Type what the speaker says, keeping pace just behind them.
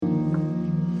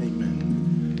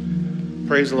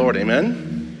Praise the Lord,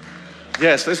 amen?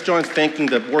 Yes, let's join thanking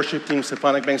the worship team,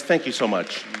 Symphonic Bands. Thank you so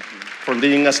much for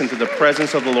leading us into the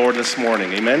presence of the Lord this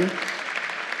morning, amen?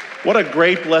 What a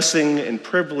great blessing and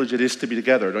privilege it is to be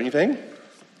together, don't you think?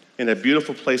 In a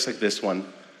beautiful place like this one,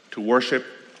 to worship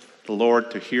the Lord,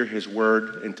 to hear His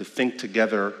word, and to think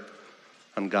together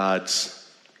on God's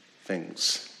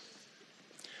things.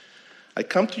 I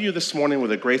come to you this morning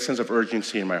with a great sense of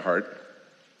urgency in my heart,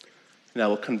 and I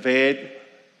will convey it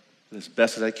as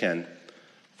best as I can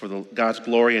for God's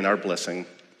glory and our blessing.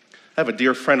 I have a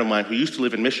dear friend of mine who used to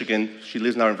live in Michigan. She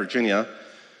lives now in Virginia.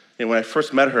 And when I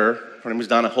first met her name is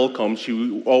Donna Holcomb, she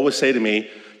would always say to me,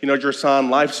 you know, Gerson,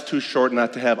 life's too short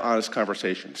not to have honest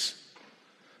conversations.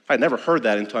 I'd never heard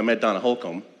that until I met Donna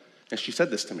Holcomb, and she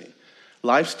said this to me.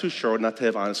 Life's too short not to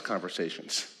have honest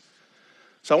conversations.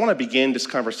 So I want to begin this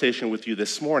conversation with you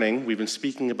this morning. We've been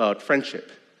speaking about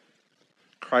friendship.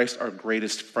 Christ, our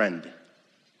greatest friend.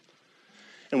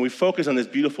 And we focus on this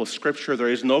beautiful scripture. There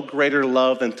is no greater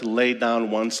love than to lay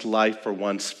down one's life for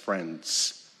one's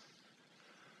friends.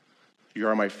 You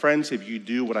are my friends if you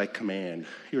do what I command.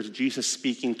 Here's Jesus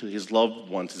speaking to his loved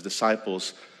ones, his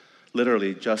disciples,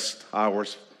 literally just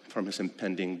hours from his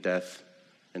impending death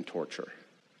and torture.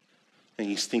 And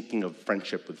he's thinking of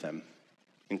friendship with them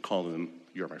and calling them,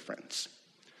 you're my friends.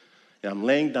 And I'm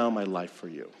laying down my life for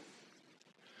you.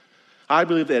 I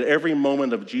believe that every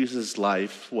moment of Jesus'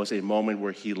 life was a moment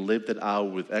where he lived it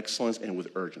out with excellence and with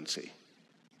urgency.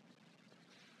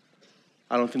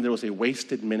 I don't think there was a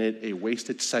wasted minute, a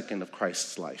wasted second of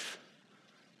Christ's life.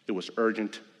 It was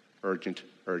urgent, urgent,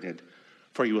 urgent,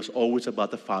 for he was always about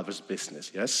the Father's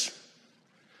business, yes?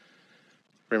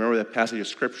 Remember that passage of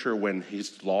scripture when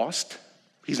he's lost?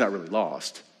 He's not really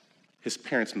lost. His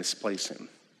parents misplace him,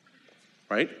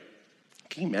 right?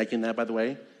 Can you imagine that, by the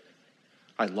way?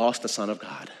 I lost the Son of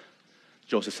God,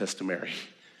 Joseph says to Mary.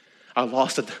 I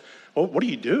lost it. Well, what do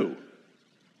you do?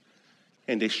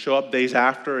 And they show up days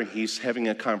after, and he's having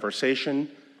a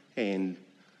conversation, and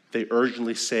they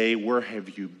urgently say, where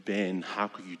have you been? How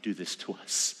could you do this to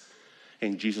us?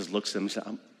 And Jesus looks at them and says,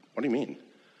 what do you mean?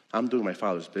 I'm doing my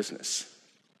Father's business.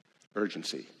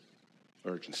 Urgency,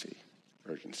 urgency,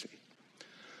 urgency.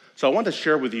 So I want to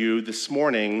share with you this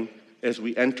morning, as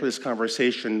we enter this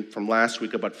conversation from last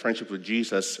week about friendship with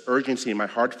Jesus, urgency in my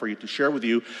heart for you to share with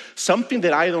you something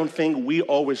that I don't think we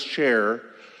always share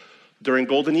during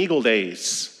Golden Eagle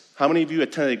days. How many of you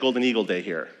attended a Golden Eagle Day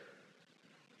here?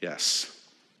 Yes.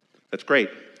 That's great.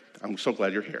 I'm so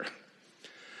glad you're here.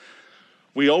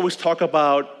 We always talk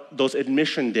about those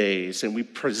admission days, and we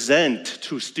present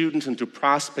to students and to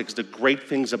prospects the great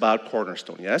things about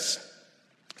Cornerstone, yes?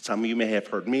 Some of you may have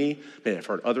heard me, may have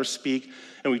heard others speak,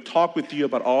 and we talk with you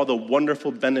about all the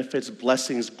wonderful benefits,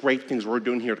 blessings, great things we're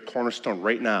doing here at Cornerstone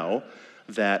right now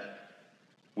that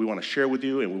we want to share with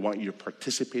you, and we want you to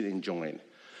participate and join.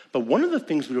 But one of the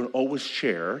things we don't always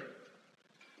share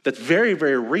that's very,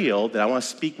 very real that I want to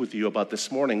speak with you about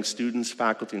this morning, students,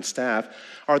 faculty, and staff,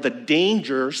 are the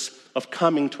dangers of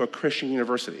coming to a Christian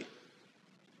university.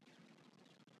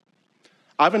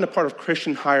 I've been a part of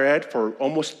Christian higher ed for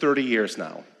almost 30 years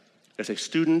now. As a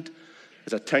student,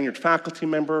 as a tenured faculty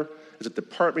member, as a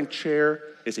department chair,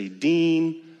 as a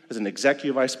dean, as an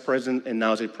executive vice president, and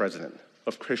now as a president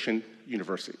of Christian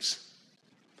universities.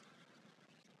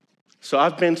 So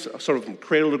I've been sort of from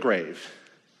cradle to grave.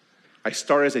 I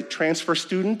started as a transfer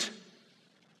student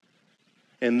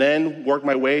and then worked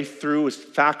my way through as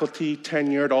faculty,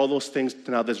 tenured, all those things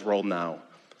to now this role now.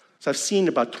 So I've seen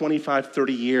about 25,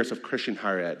 30 years of Christian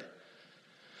higher ed.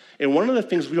 And one of the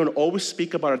things we don't always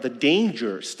speak about are the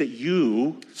dangers that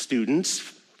you, students,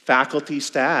 faculty,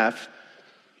 staff,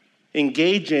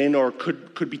 engage in or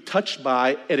could be touched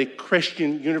by at a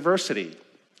Christian university.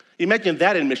 Imagine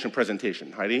that admission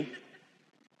presentation, Heidi.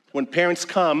 When parents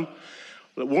come,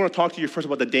 we want to talk to you first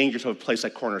about the dangers of a place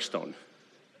like Cornerstone.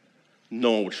 No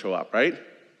one would show up, right?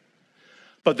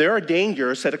 But there are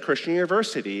dangers at a Christian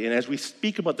university, and as we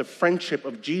speak about the friendship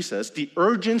of Jesus, the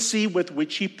urgency with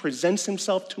which he presents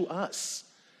himself to us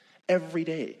every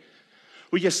day.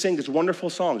 We just sing these wonderful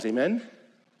songs, amen?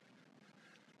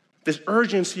 This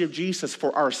urgency of Jesus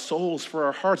for our souls, for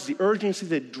our hearts, the urgency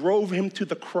that drove him to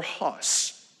the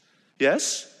cross.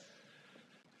 Yes?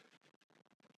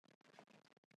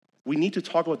 We need to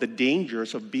talk about the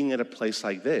dangers of being at a place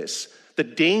like this. The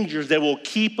dangers that will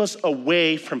keep us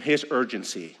away from his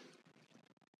urgency.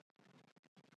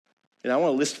 And I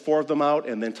want to list 4 of them out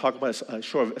and then talk about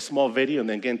a small video and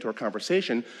then get into our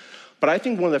conversation. But I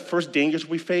think one of the first dangers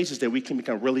we face is that we can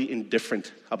become really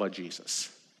indifferent about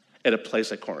Jesus at a place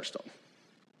like Cornerstone.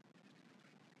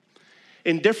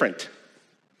 Indifferent.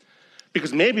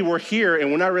 Because maybe we're here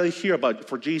and we're not really here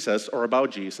for Jesus or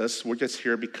about Jesus. We're just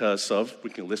here because of, we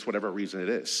can list whatever reason it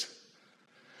is.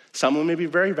 Some of them may be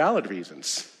very valid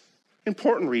reasons,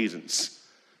 important reasons.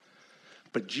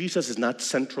 But Jesus is not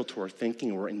central to our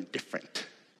thinking. We're indifferent.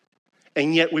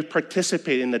 And yet we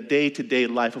participate in the day-to-day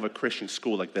life of a Christian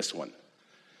school like this one.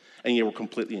 And yet we're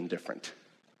completely indifferent.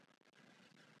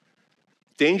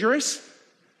 Dangerous?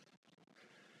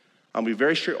 I'll be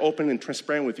very sure, open, and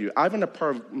transparent with you. I've been a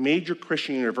part of major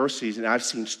Christian universities, and I've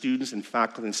seen students and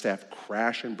faculty and staff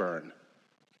crash and burn.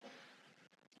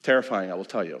 Terrifying, I will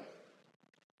tell you.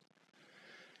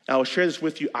 I will share this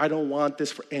with you. I don't want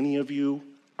this for any of you.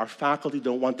 Our faculty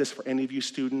don't want this for any of you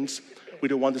students. We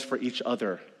don't want this for each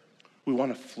other. We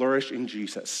want to flourish in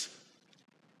Jesus.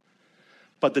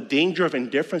 But the danger of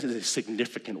indifference is a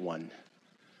significant one.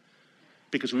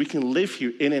 Because we can live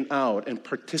here in and out and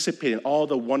participate in all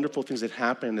the wonderful things that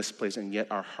happen in this place, and yet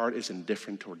our heart is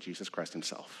indifferent toward Jesus Christ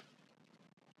himself,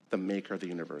 the maker of the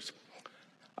universe.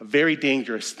 A very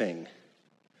dangerous thing.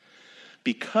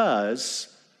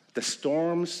 Because the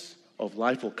storms of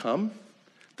life will come,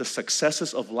 the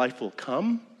successes of life will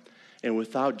come, and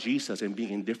without Jesus and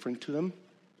being indifferent to them,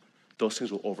 those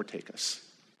things will overtake us.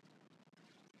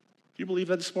 Do you believe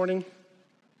that this morning?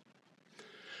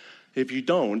 If you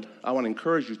don't, I want to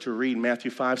encourage you to read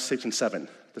Matthew 5, 6, and 7,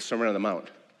 the Sermon on the Mount,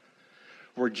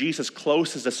 where Jesus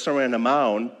closes the Sermon on the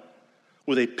Mount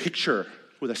with a picture,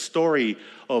 with a story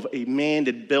of a man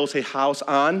that builds a house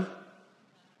on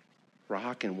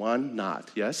rock and one not,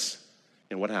 yes?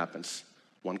 And what happens?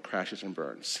 One crashes and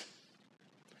burns.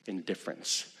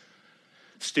 Indifference.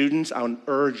 Students, I would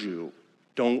urge you,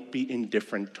 don't be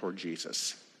indifferent toward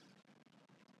Jesus.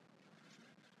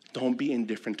 Don't be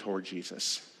indifferent toward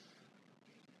Jesus.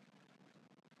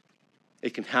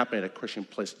 It can happen at a Christian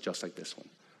place just like this one.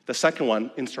 The second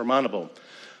one, insurmountable.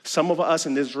 Some of us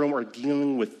in this room are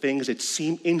dealing with things that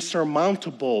seem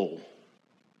insurmountable.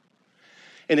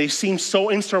 And they seem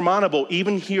so insurmountable,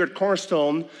 even here at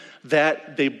Cornerstone,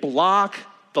 that they block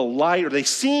the light, or they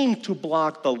seem to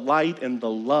block the light and the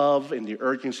love and the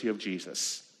urgency of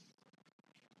Jesus.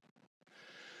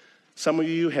 Some of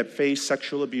you have faced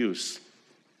sexual abuse,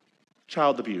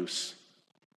 child abuse,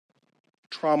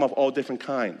 trauma of all different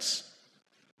kinds.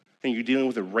 And you're dealing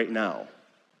with it right now.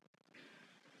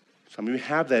 Some of you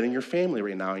have that in your family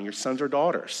right now, in your sons or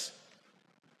daughters.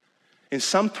 And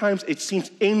sometimes it seems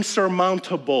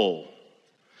insurmountable.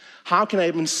 How can I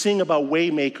even sing about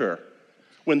Waymaker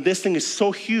when this thing is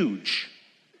so huge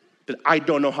that I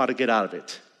don't know how to get out of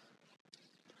it?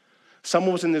 Some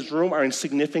of us in this room are in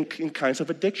significant kinds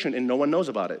of addiction and no one knows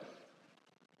about it.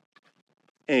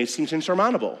 And it seems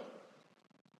insurmountable.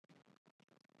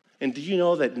 And do you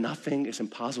know that nothing is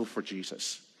impossible for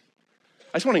Jesus?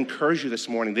 I just want to encourage you this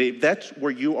morning. If that's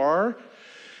where you are,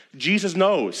 Jesus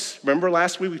knows. Remember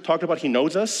last week we talked about he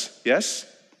knows us?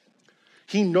 Yes?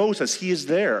 He knows us. He is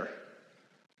there.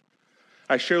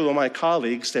 I shared with my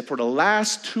colleagues that for the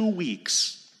last 2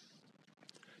 weeks,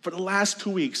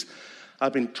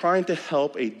 I've been trying to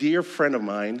help a dear friend of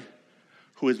mine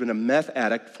who has been a meth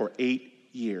addict for 8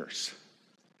 years.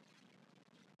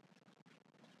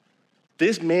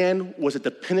 This man was at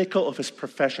the pinnacle of his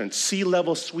profession,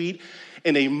 C-level suite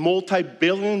in a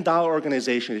multi-billion-dollar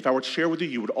organization. If I were to share with you,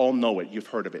 you would all know it. You've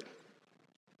heard of it.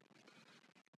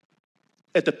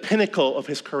 At the pinnacle of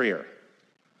his career.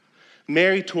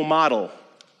 Married to a model.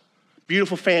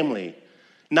 Beautiful family.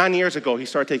 9 years ago, he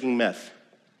started taking meth.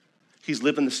 He's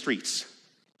lived in the streets.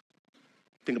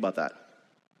 Think about that.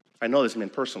 I know this man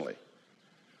personally.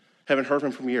 Haven't heard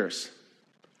from him for years.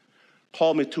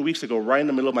 Called me 2 weeks ago, right in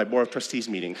the middle of my board of trustees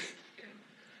meeting.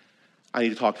 I need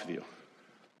to talk with you.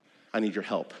 I need your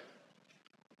help.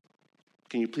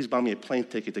 Can you please buy me a plane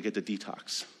ticket to get to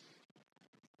detox?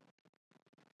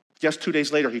 Just 2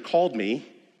 days later, he called me,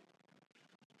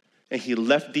 and he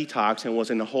left detox and was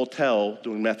in a hotel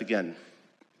doing meth again.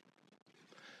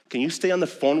 Can you stay on the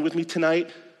phone with me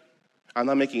tonight? I'm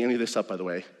not making any of this up, by the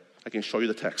way. I can show you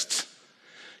the texts.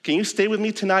 Can you stay with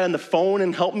me tonight on the phone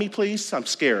and help me, please? I'm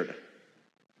scared.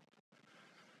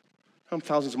 I'm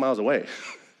thousands of miles away.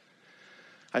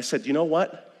 I said, you know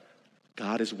what?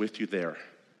 God is with you there.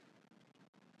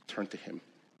 Turn to him.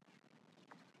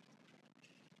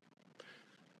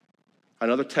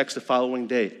 Another text the following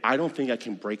day. I don't think I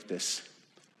can break this.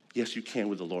 Yes, you can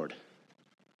with the Lord.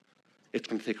 It's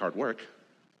going to take hard work.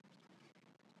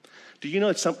 Do you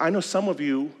know that I know some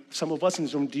of us in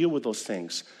this room deal with those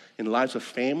things in lives of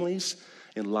families,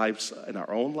 in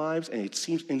our own lives, and it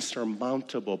seems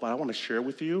insurmountable. But I want to share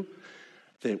with you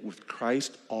that with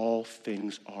Christ, all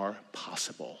things are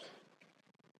possible.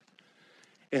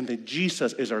 And that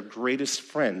Jesus is our greatest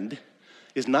friend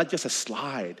is not just a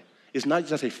slide. It's not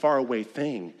just a faraway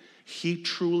thing. He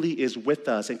truly is with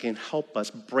us and can help us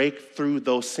break through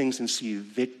those things and see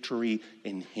victory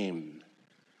in him.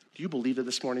 Do you believe that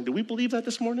this morning? Do we believe that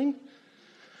this morning?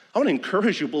 I want to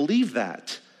encourage you to believe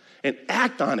that and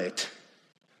act on it.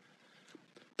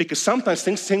 Because sometimes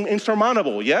things seem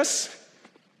insurmountable, yes?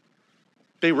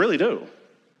 They really do.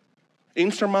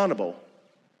 Insurmountable.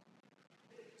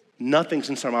 Nothing's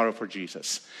insurmountable for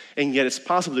Jesus. And yet it's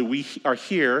possible that we are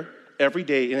here every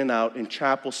day in and out in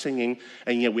chapel singing,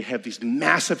 and yet we have these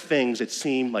massive things that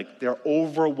seem like they're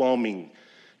overwhelming.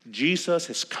 Jesus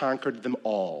has conquered them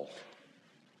all.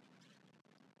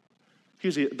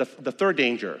 Here's the third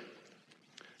danger.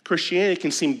 Christianity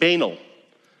can seem banal.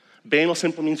 Banal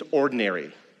simply means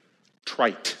ordinary,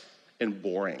 trite, and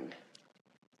boring.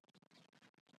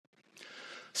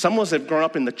 Some of us have grown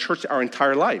up in the church our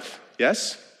entire life,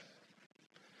 yes?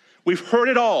 We've heard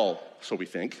it all, so we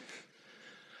think.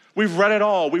 We've read it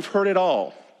all, we've heard it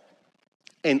all.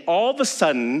 And all of a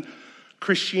sudden,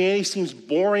 Christianity seems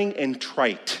boring and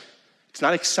trite. It's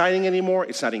not exciting anymore,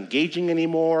 it's not engaging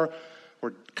anymore.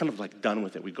 We're kind of like done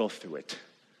with it, we go through it.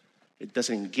 It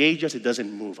doesn't engage us, it doesn't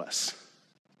move us.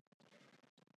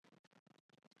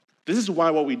 This is why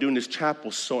what we do in this chapel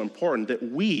is so important, that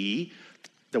we,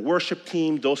 the worship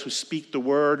team, those who speak the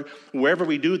word, wherever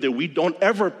we do, that we don't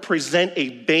ever present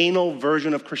a banal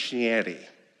version of Christianity,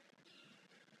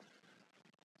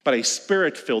 but a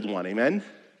spirit-filled one, amen?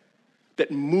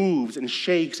 That moves and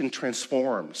shakes and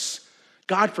transforms.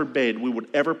 God forbid we would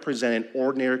ever present an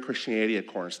ordinary Christianity at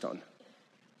Cornerstone.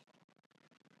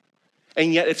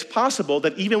 And yet it's possible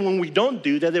that even when we don't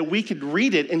do that, that we could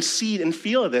read it and see it and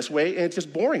feel it this way, and it's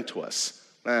just boring to us.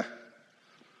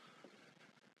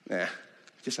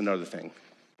 Just another thing.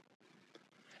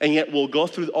 And yet we'll go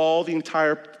through all the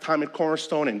entire time at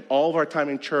Cornerstone and all of our time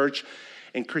in church,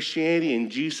 and Christianity and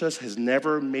Jesus has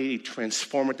never made a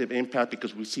transformative impact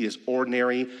because we see it as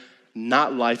ordinary,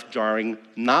 not life-jarring,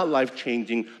 not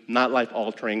life-changing, not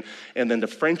life-altering. And then the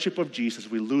friendship of Jesus,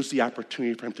 we lose the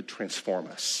opportunity for him to transform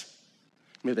us.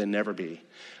 May that never be.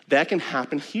 That can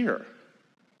happen here.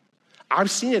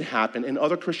 I've seen it happen in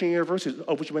other Christian universities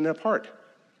of which we've been a part.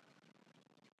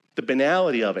 The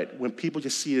banality of it, when people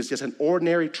just see it as just an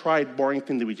ordinary, tried, boring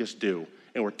thing that we just do.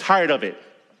 And we're tired of it.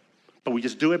 But we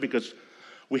just do it because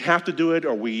we have to do it,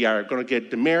 or we are going to get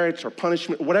demerits or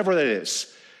punishment, whatever that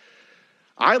is.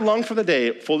 I long for the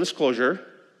day, full disclosure,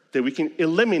 that we can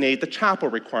eliminate the chapel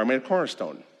requirement at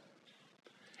Cornerstone.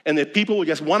 And that people will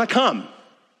just want to come.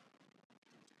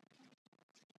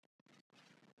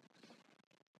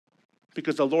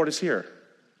 Because the Lord is here.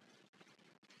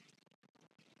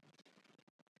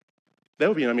 That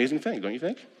would be an amazing thing, don't you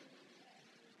think?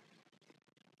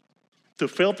 To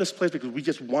fill up this place because we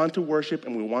just want to worship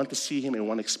and we want to see him and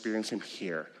want to experience him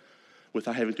here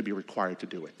without having to be required to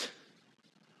do it.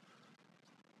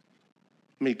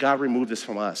 May God remove this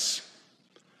from us.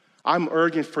 I'm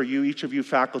urging for you, each of you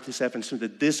faculty, staff, and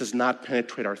students, that this does not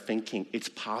penetrate our thinking. It's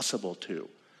possible to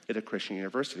at a Christian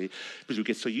university because we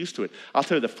get so used to it. I'll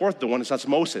tell you the one is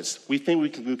osmosis. We think we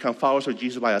can become followers of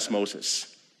Jesus by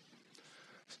osmosis.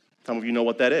 Some of you know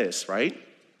what that is, right?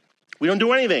 We don't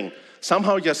do anything.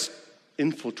 Somehow it just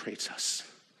infiltrates us.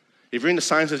 If you're in the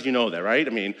sciences, you know that, right?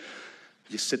 I mean,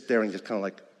 you sit there and it just kind of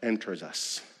like enters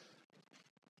us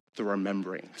through our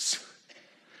membranes.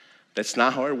 That's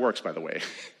not how it works, by the way.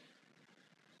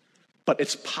 But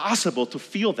it's possible to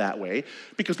feel that way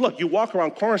because, look, you walk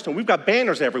around Cornerstone, we've got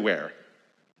banners everywhere.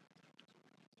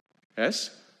 Yes?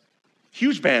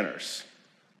 Huge banners.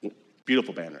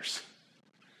 Beautiful banners.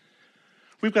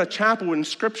 We've got a chapel with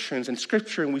inscriptions and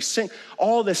scripture, and we sing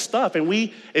all this stuff, and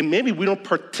maybe we don't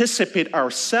participate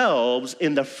ourselves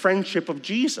in the friendship of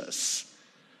Jesus.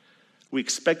 We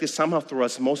expect that somehow through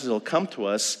osmosis it'll come to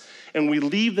us, and we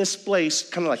leave this place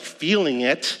kind of like feeling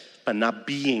it, but not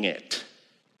being it.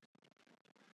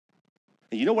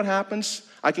 And you know what happens?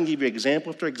 I can give you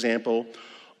example after example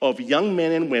of young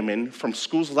men and women from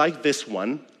schools like this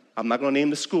one, I'm not going to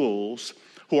name the schools,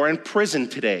 who are in prison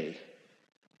today.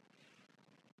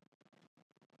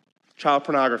 Child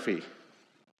pornography,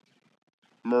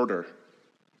 murder,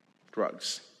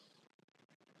 drugs.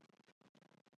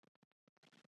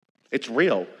 It's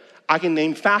real. I can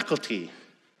name faculty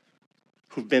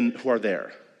who are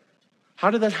there. How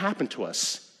did that happen to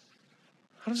us?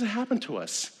 How does it happen to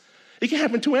us? It can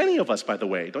happen to any of us, by the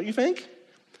way, don't you think?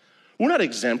 We're not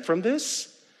exempt from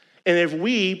this. And if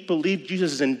we believe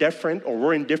Jesus is indifferent or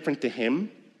we're indifferent to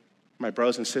him, my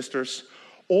brothers and sisters,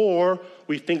 or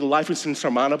we think life is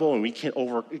insurmountable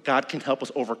and God can help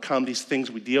us overcome these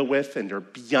things we deal with and they're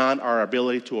beyond our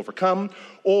ability to overcome,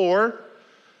 or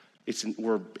it's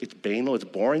banal, it's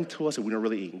boring to us, and we don't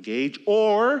really engage.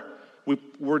 Or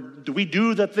we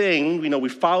do the thing, we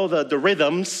follow the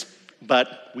rhythms,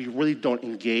 but we really don't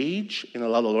engage and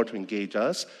allow the Lord to engage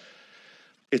us.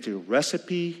 It's a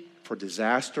recipe for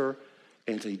disaster,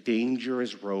 and it's a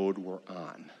dangerous road we're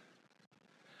on.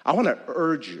 I want to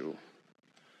urge you,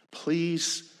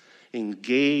 please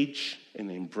engage and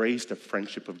embrace the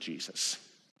friendship of Jesus.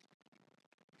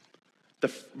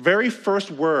 The very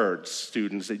first words,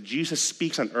 students, that Jesus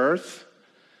speaks on earth,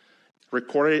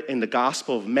 recorded in the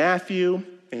Gospel of Matthew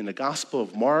and in the Gospel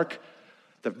of Mark,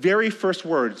 the very first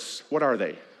words, what are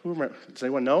they? Does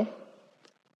anyone know?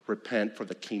 Repent, for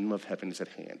the kingdom of heaven is at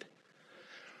hand.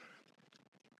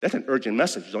 That's an urgent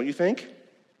message, don't you think?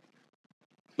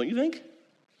 Don't you think?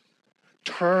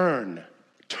 Turn.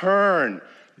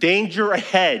 Danger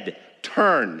ahead.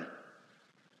 Turn.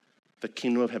 The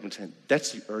kingdom of heaven is at hand.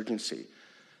 That's the urgency.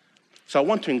 So I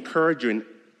want to encourage you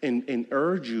and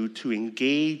urge you to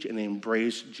engage and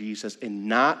embrace Jesus and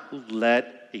not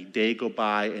let a day go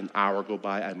by, an hour go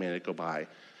by, a minute go by,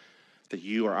 that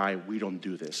you or I, we don't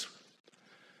do this.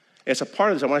 As a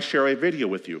part of this, I want to share a video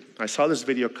with you. I saw this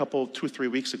video 2 or 3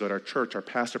 weeks ago at our church. Our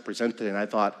pastor presented it, and I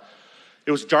thought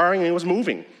it was jarring and it was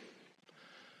moving.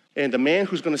 And the man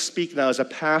who's going to speak now is a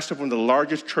pastor of one of the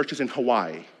largest churches in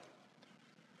Hawaii.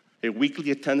 A weekly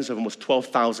attendance of almost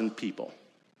 12,000 people.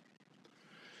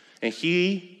 And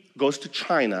he goes to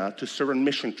China to serve on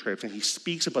mission trips, and he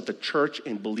speaks about the church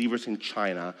and believers in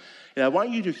China. And I want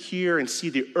you to hear and see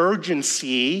the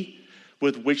urgency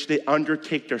with which they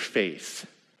undertake their faith.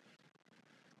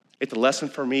 It's a lesson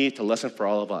for me, it's a lesson for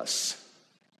all of us.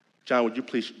 John, would you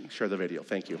please share the video?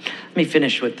 Thank you. Let me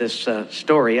finish with this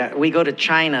story. We go to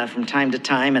China from time to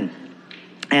time,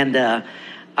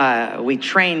 and we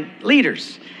train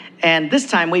leaders. And this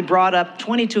time we brought up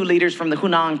 22 leaders from the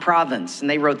Hunan province, and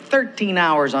they rode 13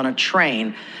 hours on a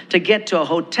train to get to a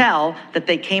hotel that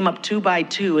they came up 2 by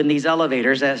 2 in these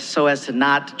elevators so as to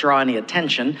not draw any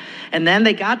attention. And then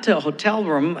they got to a hotel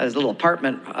room, a little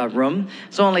apartment room.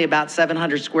 It's only about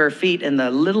 700 square feet in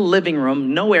the little living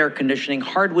room, no air conditioning,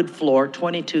 hardwood floor,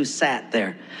 22 sat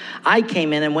there. I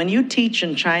came in, and when you teach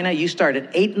in China, you start at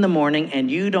 8 in the morning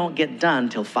and you don't get done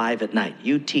till 5 at night.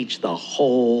 You teach the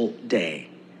whole day.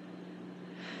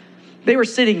 They were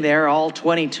sitting there, all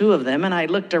 22 of them, and I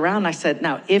looked around and I said,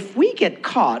 now, if we get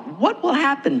caught, what will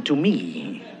happen to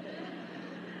me?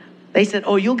 They said,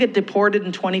 oh, you'll get deported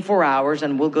in 24 hours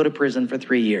and we'll go to prison for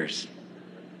 3 years.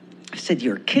 I said,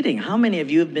 you're kidding. How many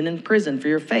of you have been in prison for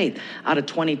your faith? Out of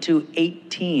 22,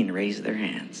 18 raised their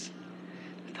hands.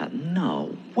 I thought,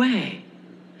 no way.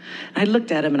 I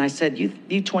looked at him and I said,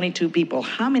 you 22 people,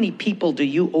 how many people do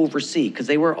you oversee? Because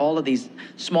they were all of these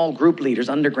small group leaders,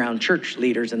 underground church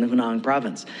leaders in the Hunan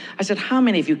province. I said, how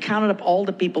many, if you counted up all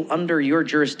the people under your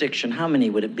jurisdiction, how many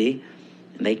would it be?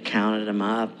 And they counted them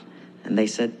up and they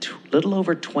said, little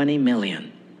over 20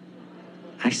 million.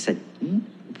 I said,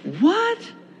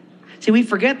 what? See, we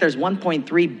forget there's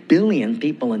 1.3 billion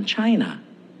people in China.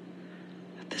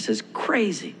 This is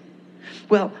crazy.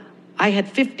 Well, I had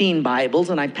 15 Bibles,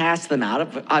 and I passed them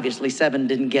out. Obviously, 7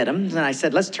 didn't get them. And I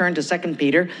said, let's turn to 2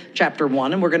 Peter chapter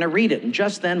 1, and we're going to read it. And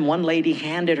just then, one lady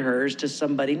handed hers to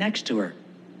somebody next to her.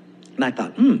 And I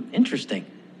thought, interesting.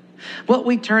 Well,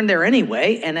 we turned there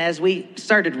anyway, and as we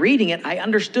started reading it, I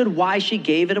understood why she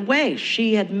gave it away.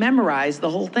 She had memorized the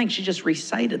whole thing. She just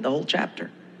recited the whole chapter.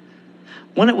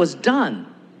 When it was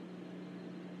done,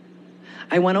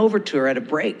 I went over to her at a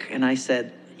break, and I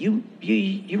said, You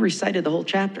recited the whole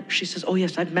chapter. She says, oh,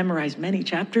 yes, I've memorized many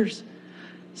chapters.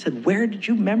 I said, where did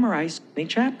you memorize so many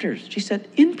chapters? She said,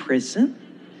 in prison.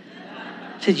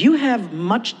 I said, you have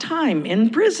much time in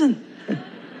prison.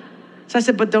 So I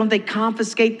said, but don't they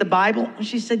confiscate the Bible? And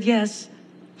she said, yes.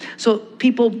 So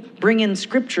people bring in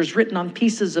scriptures written on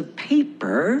pieces of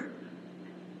paper,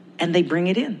 and they bring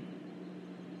it in.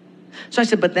 So I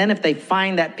said, but then if they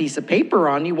find that piece of paper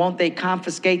on you, won't they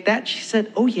confiscate that? She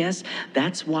said, oh, yes,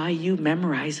 that's why you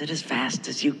memorize it as fast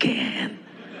as you can.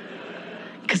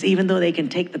 Because even though they can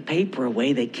take the paper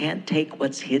away, they can't take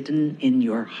what's hidden in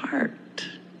your heart.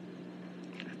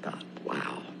 I thought,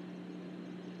 wow.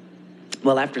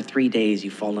 Well, after 3 days,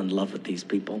 you fall in love with these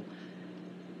people.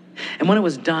 And when it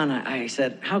was done, I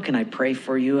said, how can I pray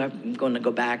for you? I'm going to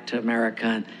go back to America.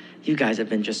 And you guys have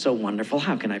been just so wonderful.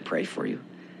 How can I pray for you?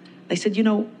 They said,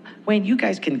 Wayne, you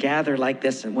guys can gather like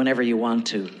this whenever you want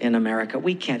to in America.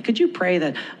 We can't. Could you pray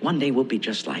that one day we'll be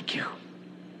just like you?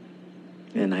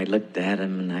 And I looked at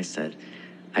him and I said,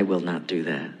 I will not do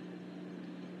that.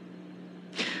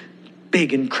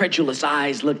 Big, incredulous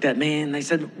eyes looked at me and they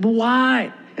said,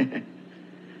 why?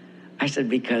 I said,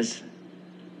 because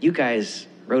you guys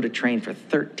rode a train for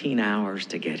 13 hours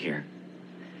to get here.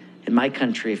 In my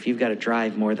country, if you've got to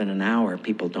drive more than an hour,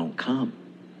 people don't come.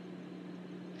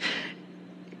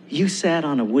 You sat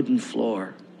on a wooden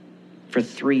floor for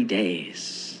 3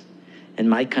 days. In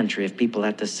my country, if people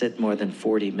have to sit more than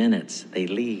 40 minutes, they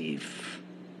leave.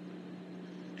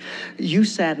 You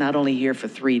sat not only here for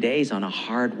 3 days on a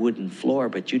hard wooden floor,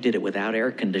 but you did it without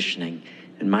air conditioning.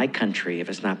 In my country, if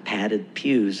it's not padded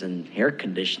pews and air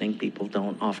conditioning, people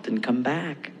don't often come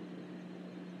back.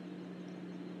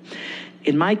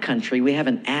 In my country, we have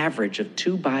an average of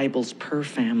 2 Bibles per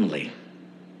family.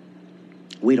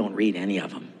 We don't read any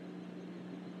of them.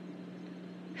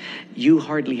 You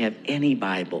hardly have any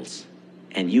Bibles,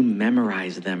 and you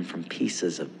memorize them from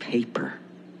pieces of paper.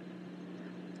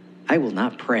 I will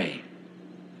not pray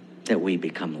that we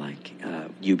become like,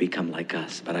 you become like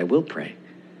us, but I will pray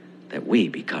that we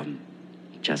become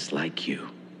just like you.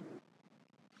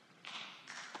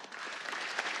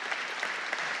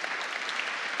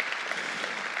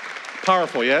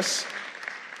 Powerful, yes?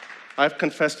 I've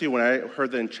confessed to you when I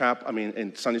heard that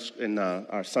in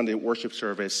our Sunday worship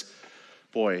service,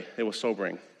 boy, it was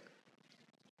sobering.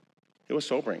 It was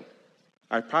sobering.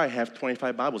 I probably have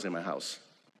 25 Bibles in my house.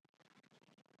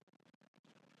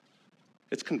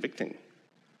 It's convicting.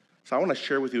 So I want to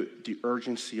share with you the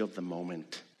urgency of the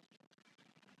moment.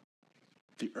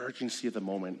 The urgency of the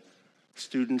moment.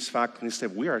 Students, faculty, and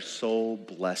staff, we are so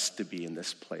blessed to be in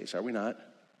this place, are we not?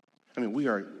 We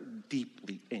are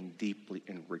deeply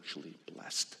and richly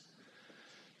blessed.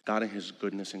 God in his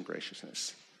goodness and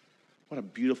graciousness. What a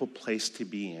beautiful place to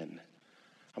be in.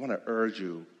 I want to urge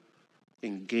you,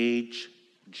 engage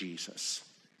Jesus.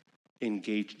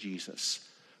 Engage Jesus.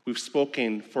 We've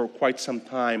spoken for quite some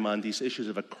time on these issues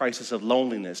of a crisis of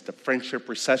loneliness, the friendship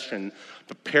recession,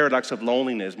 the paradox of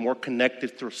loneliness, more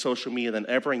connected through social media than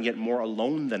ever and yet more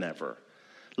alone than ever,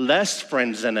 less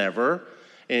friends than ever,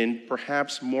 and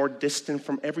perhaps more distant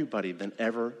from everybody than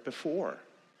ever before.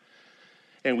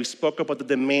 And we spoke about the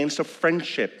demands of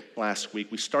friendship last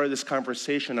week. We started this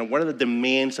conversation on what are the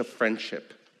demands of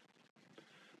friendship.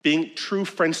 Being true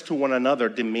friends to one another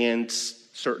demands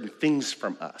certain things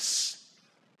from us.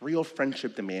 Real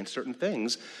friendship demands certain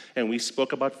things, and we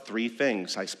spoke about 3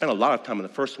 things. I spent a lot of time on the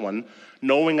first one,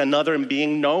 knowing another and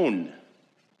being known.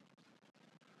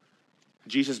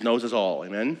 Jesus knows us all,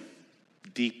 amen?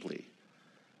 Deeply.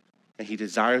 And he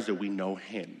desires that we know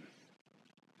him.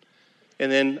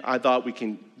 And then I thought we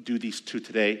can do these 2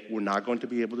 today. We're not going to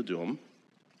be able to do them.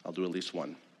 I'll do at least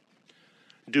one.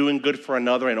 Doing good for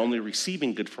another and only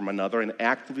receiving good from another and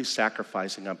actively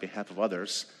sacrificing on behalf of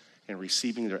others and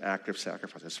receiving their active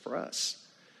sacrifices for us.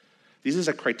 This is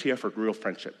a criteria for real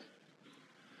friendship.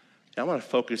 And I want to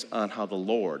focus on how the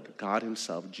Lord, God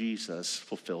himself, Jesus,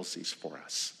 fulfills these for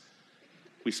us.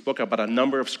 We spoke about a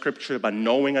number of scriptures about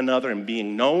knowing another and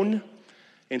being known.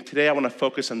 And today I want to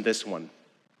focus on this one.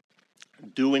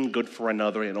 Doing good for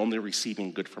another and only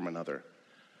receiving good from another.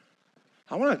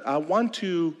 I want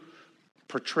to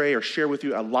portray or share with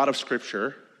you a lot of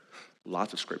scripture,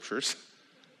 lots of scriptures,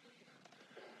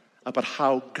 about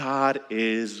how God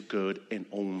is good and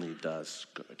only does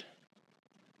good.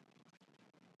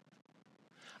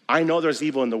 I know there's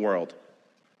evil in the world.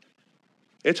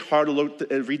 It's hard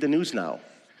to read the news now,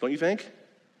 don't you think?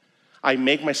 I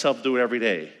make myself do it every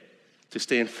day to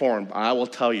stay informed. I will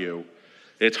tell you,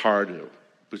 it's hard to,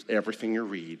 because everything you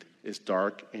read is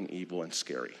dark and evil and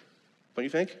scary. Don't you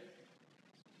think?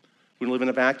 We don't live in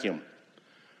a vacuum.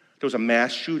 There was a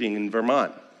mass shooting in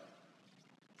Vermont.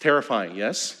 Terrifying,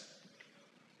 yes?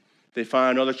 They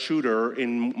found another shooter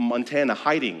in Montana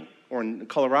hiding, or in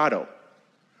Colorado.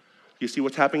 You see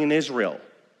what's happening in Israel.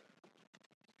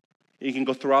 You can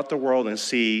go throughout the world and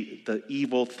see the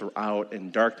evil throughout,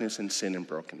 and darkness and sin and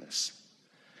brokenness.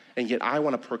 And yet I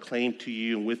want to proclaim to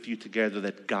you and with you together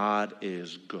that God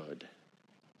is good.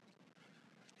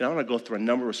 And I want to go through a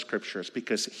number of scriptures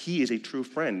because he is a true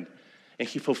friend, and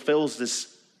he fulfills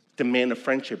this demand of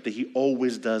friendship that he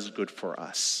always does good for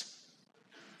us.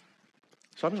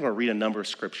 So I'm just going to read a number of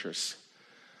scriptures.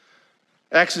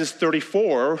 Exodus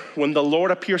 34, when the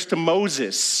Lord appears to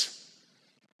Moses,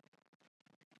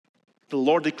 the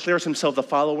Lord declares himself the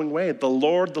following way. The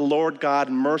Lord God,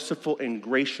 merciful and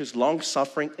gracious,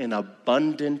 long-suffering and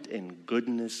abundant in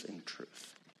goodness and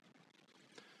truth.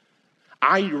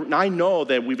 I know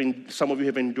that some of you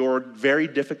have endured very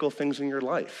difficult things in your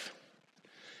life.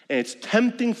 And it's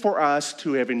tempting for us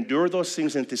to have endured those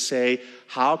things and to say,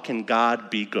 how can God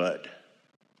be good?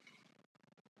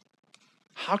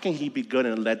 How can he be good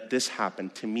and let this happen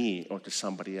to me or to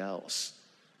somebody else?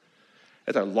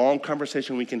 It's a long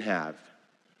conversation we can have.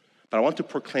 But I want to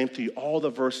proclaim to you all the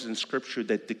verses in Scripture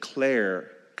that declare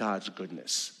God's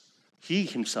goodness. He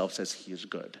himself says he is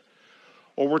good.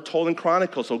 Or we're told in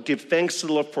Chronicles, so give thanks to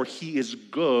the Lord, for he is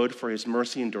good, for his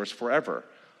mercy endures forever.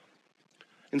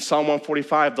 In Psalm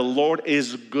 145, the Lord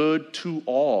is good to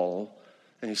all,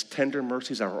 and his tender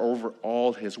mercies are over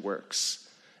all his works.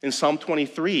 In Psalm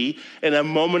 23, in a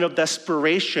moment of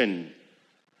desperation,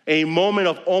 a moment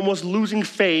of almost losing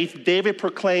faith, David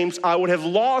proclaims, I would have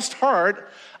lost heart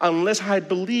unless I had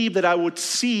believed that I would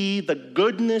see the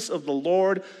goodness of the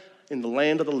Lord in the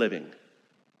land of the living.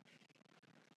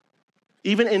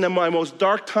 Even in my most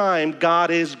dark time, God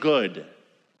is good,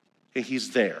 and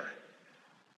he's there.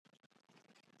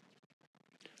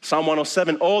 Psalm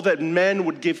 107, oh, that men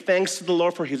would give thanks to the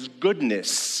Lord for his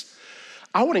goodness.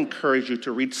 I would encourage you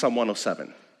to read Psalm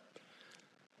 107.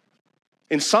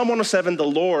 In Psalm 107, the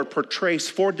Lord portrays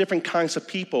 4 different kinds of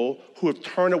people who have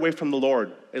turned away from the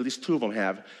Lord. At least 2 of them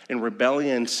have, in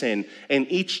rebellion and sin.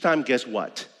 And each time, guess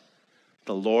what?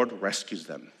 The Lord rescues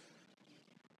them.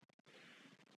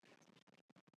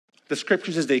 The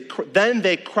scripture says, then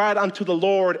they cried unto the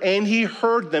Lord, and he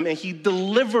heard them, and he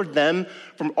delivered them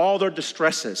from all their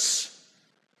distresses.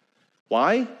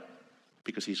 Why?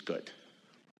 Because he's good.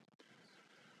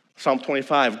 Psalm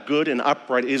 25, good and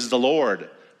upright is the Lord.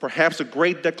 Perhaps a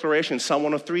great declaration, Psalm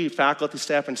 103, faculty,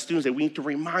 staff, and students, that we need to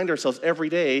remind ourselves every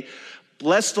day,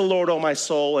 bless the Lord, O my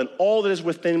soul, and all that is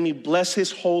within me, bless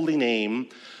his holy name.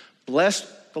 Bless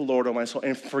the Lord, O my soul,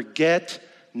 and forget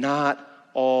not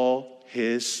all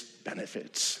his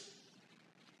benefits.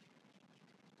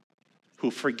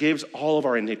 Who forgives all of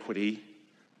our iniquity,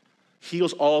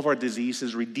 heals all of our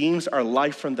diseases, redeems our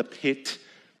life from the pit,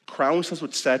 crowns us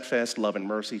with steadfast love and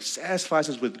mercy, satisfies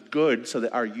us with good so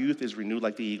that our youth is renewed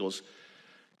like the eagles.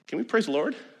 Can we praise the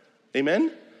Lord?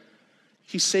 Amen?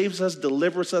 He saves us,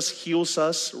 delivers us, heals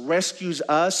us, rescues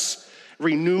us,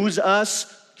 renews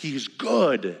us. He is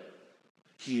good.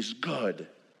 He is good.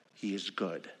 He is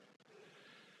good.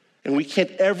 And we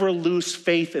can't ever lose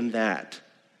faith in that.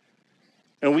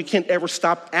 And we can't ever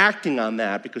stop acting on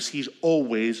that because he's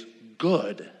always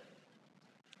good.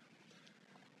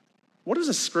 What does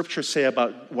the scripture say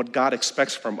about what God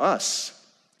expects from us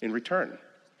in return?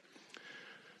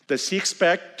 Does he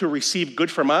expect to receive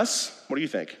good from us? What do you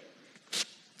think?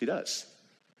 He does.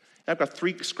 I've got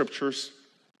 3 scriptures.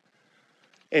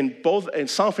 In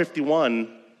Psalm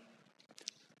 51,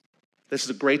 this is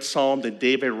a great psalm that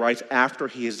David writes after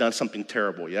he has done something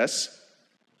terrible, yes?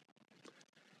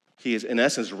 He has, in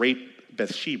essence, raped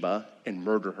Bathsheba and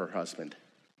murdered her husband.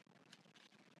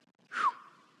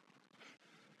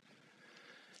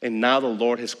 And now the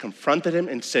Lord has confronted him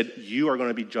and said, you are going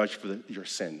to be judged for your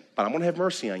sin. But I'm going to have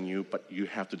mercy on you, but you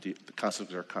have to the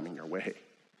consequences are coming your way.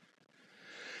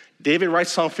 David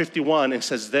writes Psalm 51 and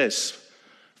says this,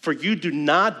 for you do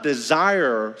not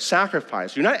desire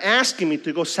sacrifice. You're not asking me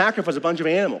to go sacrifice a bunch of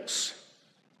animals,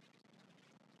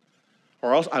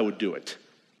 or else I would do it.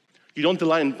 You don't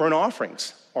delight in burnt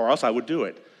offerings, or else I would do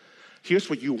it. Here's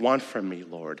what you want from me,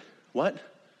 Lord. What?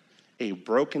 A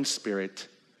broken spirit,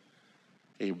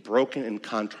 a broken and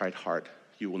contrite heart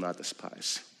you will not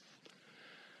despise.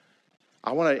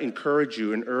 I want to encourage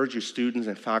you and urge you, students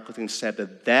and faculty and staff,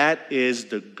 that is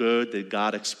the good that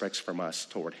God expects from us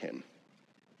toward him.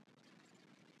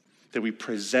 That we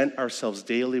present ourselves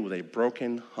daily with a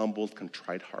broken, humbled,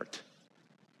 contrite heart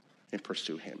and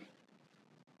pursue him.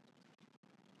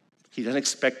 He doesn't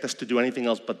expect us to do anything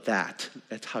else but that.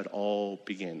 That's how it all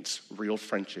begins, real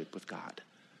friendship with God.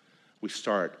 We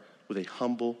start with a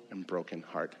humble and broken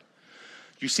heart.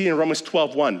 You see in Romans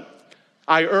 12:1,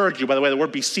 I urge you, by the way, the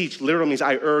word beseech literally means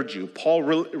I urge you. Paul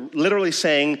literally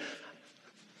saying,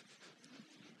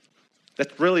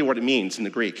 that's really what it means in the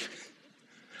Greek.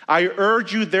 I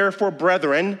urge you, therefore,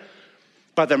 brethren,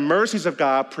 by the mercies of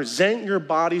God, present your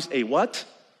bodies a what?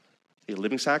 A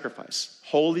living sacrifice,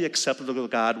 wholly acceptable to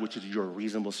God, which is your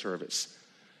reasonable service.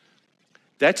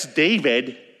 That's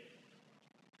David,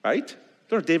 right?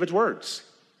 Those are David's words.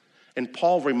 And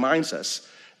Paul reminds us,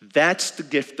 that's the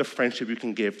gift of friendship you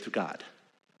can give to God.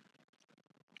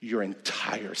 Your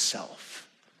entire self.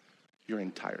 Your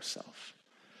entire self.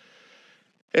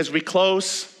 As we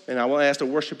close, and I want to ask the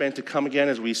worship band to come again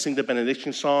as we sing the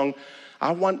benediction song,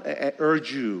 I want to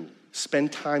urge you,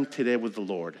 spend time today with the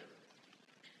Lord.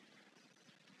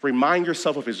 Remind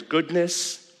yourself of his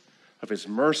goodness, of his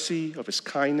mercy, of his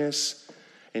kindness,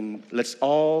 and let's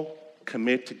all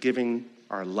commit to giving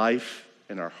our life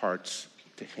and our hearts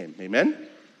to him. Amen?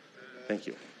 Thank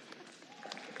you.